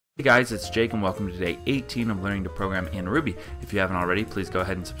Hey guys, it's Jake and welcome to day 18 of learning to program in Ruby. If you haven't already, please go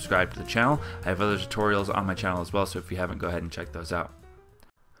ahead and subscribe to the channel. I have other tutorials on my channel as well, so if you haven't, go ahead and check those out.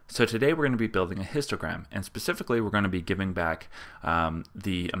 So today we're going to be building a histogram, and specifically we're going to be giving back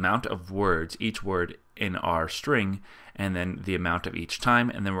the amount of words, each word in our string, and then the amount of each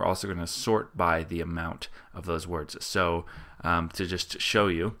time, and then we're also going to sort by the amount of those words. So to just show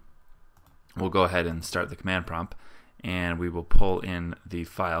you, we'll go ahead and start the command prompt, and we will pull in the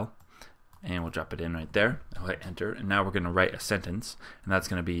file and we'll drop it in right there. I'll hit enter, and now we're going to write a sentence, and that's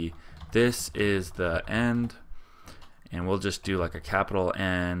going to be, this is the end, and we'll just do like a capital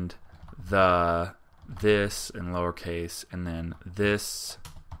N, the, this in lowercase, and then this,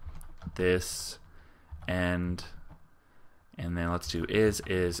 and then let's do is,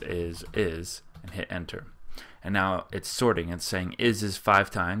 and hit enter. And now it's sorting. It's saying is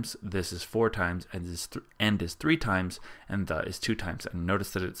 5 times, this is 4 times, and end is 3 times, and the is 2 times. And notice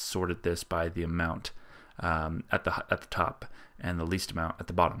that it's sorted this by the amount at the top and the least amount at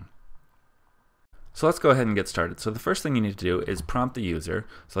the bottom. So let's go ahead and get started. So the first thing you need to do is prompt the user.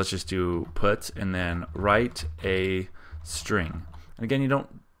 So let's just do put and then write a string. And again, you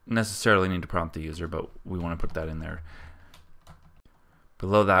don't necessarily need to prompt the user, but we want to put that in there.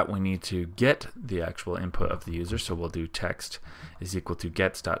 Below that, we need to get the actual input of the user, so we'll do text is equal to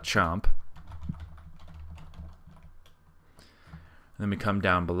gets.chomp. Then we come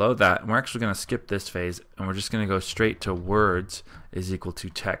down below that, and we're actually going to skip this phase, and we're just going to go straight to words is equal to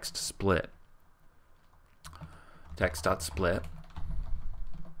text split. Text.split.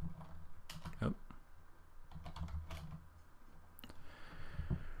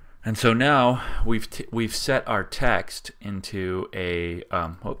 And so now we've set our text into a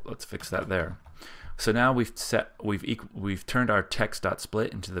let's fix that there. So now we've turned our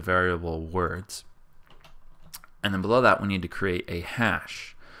text.split into the variable words, and then below that we need to create a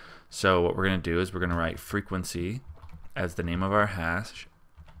hash. So what we're going to do is we're going to write frequency as the name of our hash,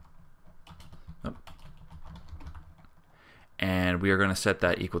 and we are going to set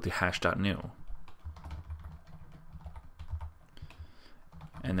that equal to hash.new.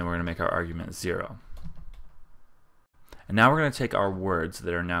 And then we're going to make our argument 0. And now we're going to take our words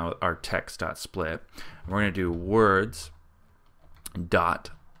that are now our text.split, and we're going to do words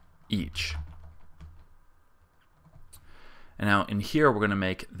dot each. And now in here we're going to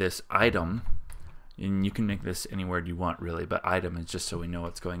make this item, and you can make this any word you want really, but item is just so we know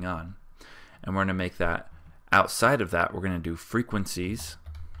what's going on. And we're going to make that, outside of that, we're going to do frequencies.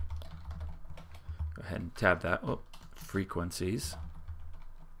 Go ahead and tab that. Oh, frequencies.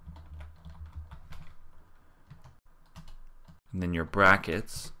 And then your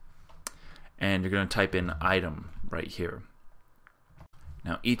brackets, and you're going to type in item right here.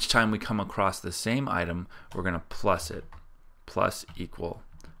 Now each time we come across the same item, we're going to plus it, plus equal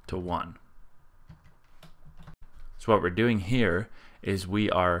to 1. So what we're doing here is we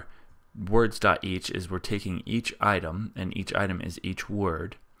are words.each is we're taking each item, and each item is each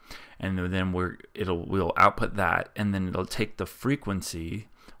word, and then we'll output that, and then it'll take the frequency,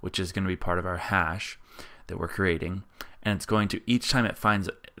 which is going to be part of our hash that we're creating, and it's going to, each time it finds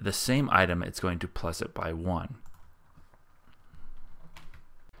the same item, it's going to plus it by 1.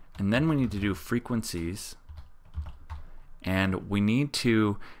 And then we need to do frequencies, and we need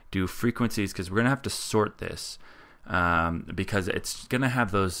to do frequencies because we're going to have to sort this because it's going to have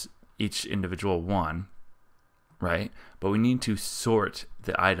those each individual one, right? But we need to sort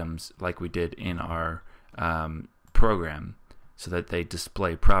the items like we did in our program so that they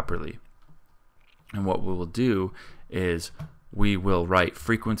display properly. And what we will do is we will write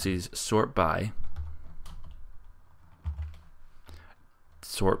frequencies sort by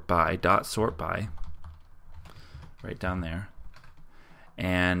dot sort by right down there.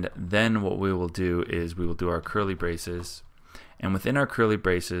 And then what we will do is we will do our curly braces, and within our curly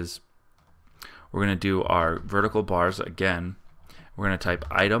braces we're going to do our vertical bars again. We're going to type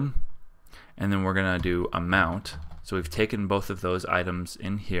item, and then we're going to do amount. So we've taken both of those items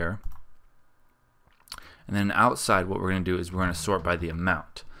in here. And then outside, what we're going to do is we're going to sort by the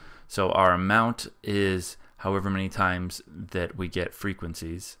amount. So our amount is however many times that we get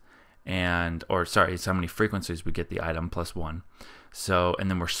frequencies, it's how many frequencies we get the item plus 1. So, and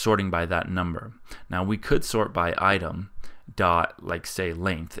then we're sorting by that number. Now we could sort by item dot, like say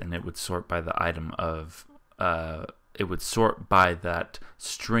length, and it would sort by the item of, it would sort by that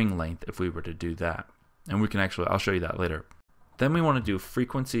string length if we were to do that. And we can actually, I'll show you that later. Then we want to do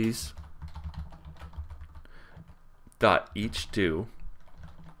frequencies dot each do,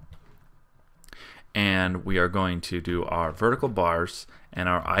 and we are going to do our vertical bars and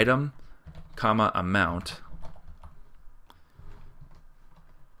our item comma amount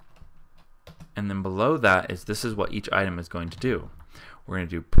And then below that is this is what each item is going to do. We're going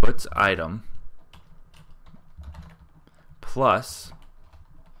to do puts item plus,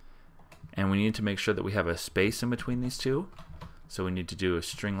 and we need to make sure that we have a space in between these two. So we need to do a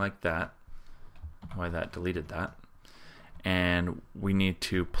string like that. Why that deleted that. And we need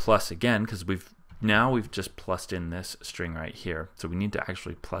to plus again because we've just plussed in this string right here. So we need to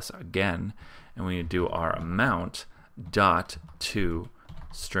actually plus again, and we need to do our amount dot to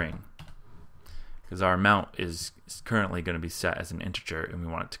string. Because our amount is currently going to be set as an integer, and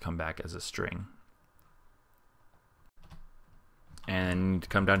we want it to come back as a string. And you need to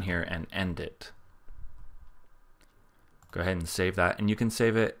come down here and end it. Go ahead and save that, and you can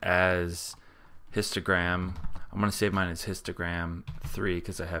save it as histogram. I'm going to save mine as histogram 3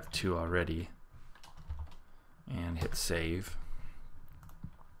 because I have 2 already. And hit save.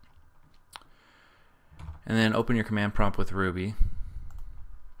 And then open your command prompt with Ruby.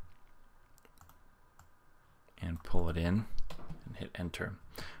 And pull it in and hit enter.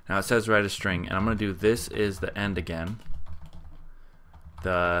 Now it says write a string, and I'm going to do this is the end again.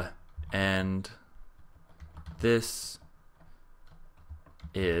 The end, this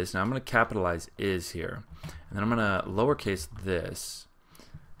is, now I'm going to capitalize is here, and then I'm going to lowercase this,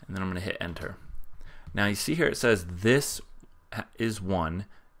 and then I'm going to hit enter. Now you see here it says this is one,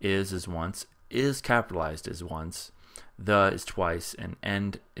 is once, is capitalized is once, the is twice, and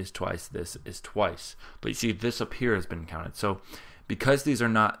end is twice, this is twice. But you see this up here has been counted. So because these are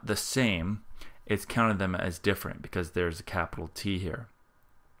not the same, it's counted them as different because there's a capital T here.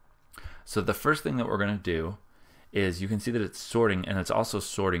 So the first thing that we're going to do is you can see that it's sorting, and it's also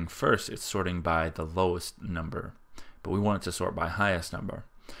sorting first. It's sorting by the lowest number, but we want it to sort by highest number.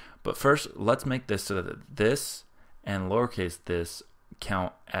 But first, let's make this so that this and lowercase this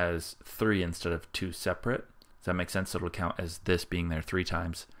count as 3 instead of 2 separate. Does that make sense? So it'll count as this being there 3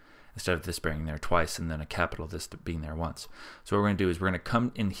 times instead of this being there twice, and then a capital this being there once. So what we're going to do is we're going to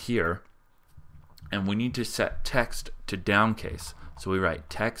come in here, and we need to set text to downcase. So we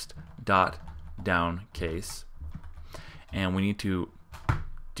write text dot downcase, and we need to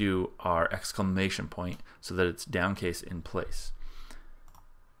do our exclamation point so that it's downcase in place.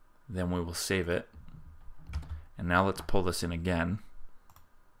 Then we will save it, and now let's pull this in again.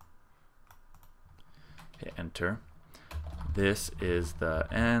 Hit enter. This is the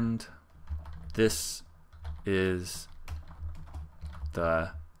end. This is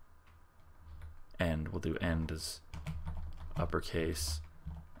the end. We'll do end as uppercase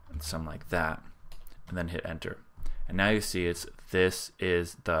and something like that, and then hit enter. And now you see it's this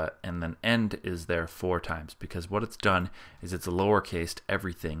is the, and then end is there 4 times, because what it's done is it's lowercased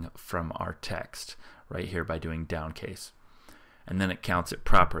everything from our text right here by doing downcase, and then it counts it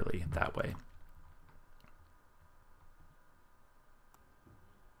properly that way.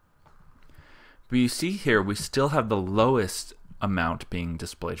 But you see here we still have the lowest amount being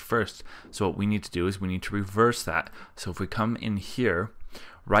displayed first. So what we need to do is we need to reverse that. So if we come in here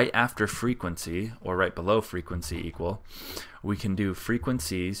right after frequency, or right below frequency equal, we can do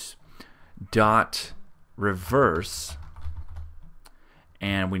frequencies dot reverse,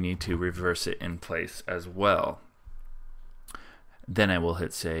 and we need to reverse it in place as well. Then I will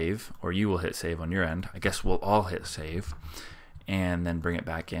hit save, or you will hit save on your end. I guess we'll all hit save, and then bring it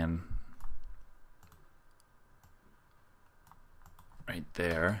back in right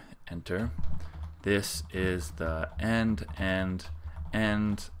there, enter. This is the end, end,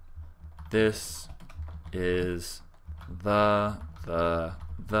 this is the,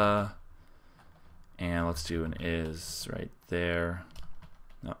 and let's do an is right there.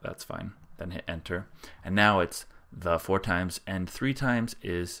 No, that's fine. Then hit enter. And now it's the 4 times, and 3 times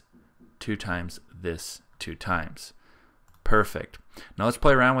is 2 times this 2 times. Perfect. Now let's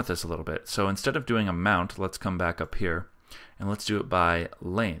play around with this a little bit. So instead of doing amount, let's come back up here, and let's do it by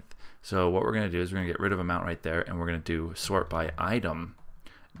length. So what we're going to do is we're going to get rid of amount right there, and we're going to do sort by item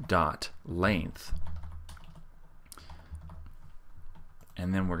dot length,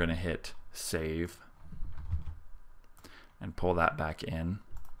 and then we're going to hit save and pull that back in,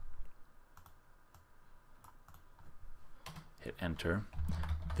 hit enter.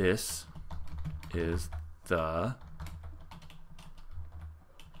 This is the,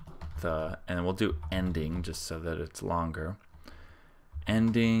 and we'll do ending just so that it's longer.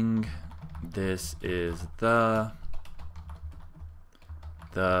 Ending, this is the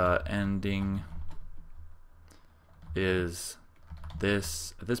ending is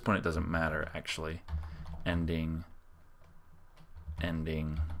this. At this point it doesn't matter actually. Ending,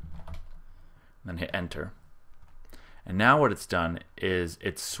 then hit enter. And now what it's done is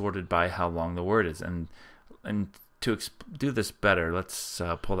it's sorted by how long the word is. And to do this better, let's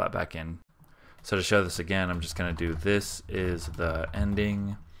pull that back in. So to show this again, I'm just going to do this is the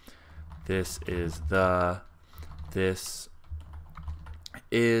ending, this is the, this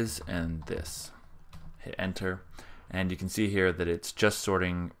is, and this. Hit enter. And you can see here that it's just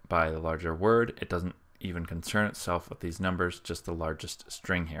sorting by the larger word. It doesn't even concern itself with these numbers, just the largest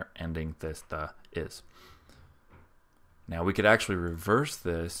string here, ending, this, the, is. Now we could actually reverse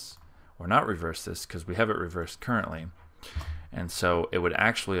this, or not reverse this, because we have it reversed currently. And so it would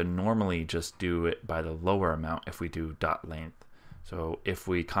actually normally just do it by the lower amount if we do dot length. So if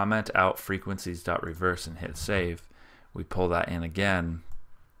we comment out frequencies dot reverse and hit save, we pull that in again,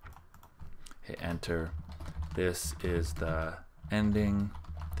 hit enter. This is the ending,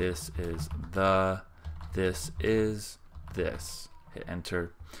 this is the, this is this. Hit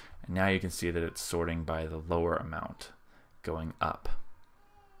enter. And now you can see that it's sorting by the lower amount going up.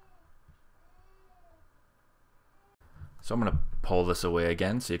 So I'm going to pull this away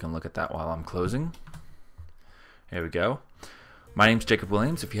again so you can look at that while I'm closing. Here we go. My name's Jacob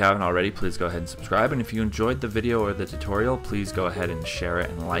Williams. If you haven't already, please go ahead and subscribe. And if you enjoyed the video or the tutorial, please go ahead and share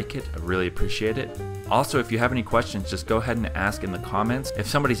it and like it. I really appreciate it. Also, if you have any questions, just go ahead and ask in the comments. If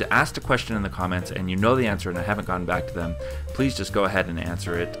somebody's asked a question in the comments and you know the answer and I haven't gotten back to them, please just go ahead and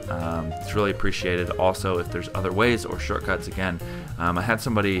answer it. It's really appreciated. Also, if there's other ways or shortcuts, again, I had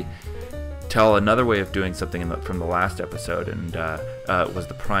somebody tell another way of doing something from the last episode, and it was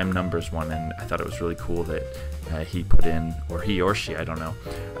the prime numbers one, and I thought it was really cool that he put in, or he or she, I don't know,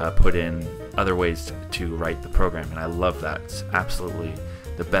 put in other ways to write the program, and I love that. It's absolutely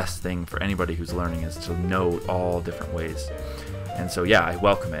the best thing for anybody who's learning, is to know all different ways. And so yeah, I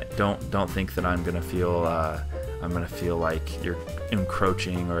welcome it. Don't think that I'm gonna feel like you're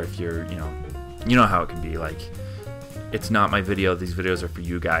encroaching, or if you're, you know how it can be, like, it's not my video, these videos are for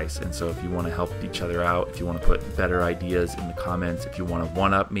you guys. And so if you want to help each other out, if you want to put better ideas in the comments, if you want to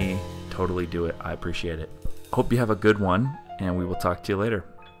one-up me, totally do it. I appreciate it. Hope you have a good one, and we will talk to you later.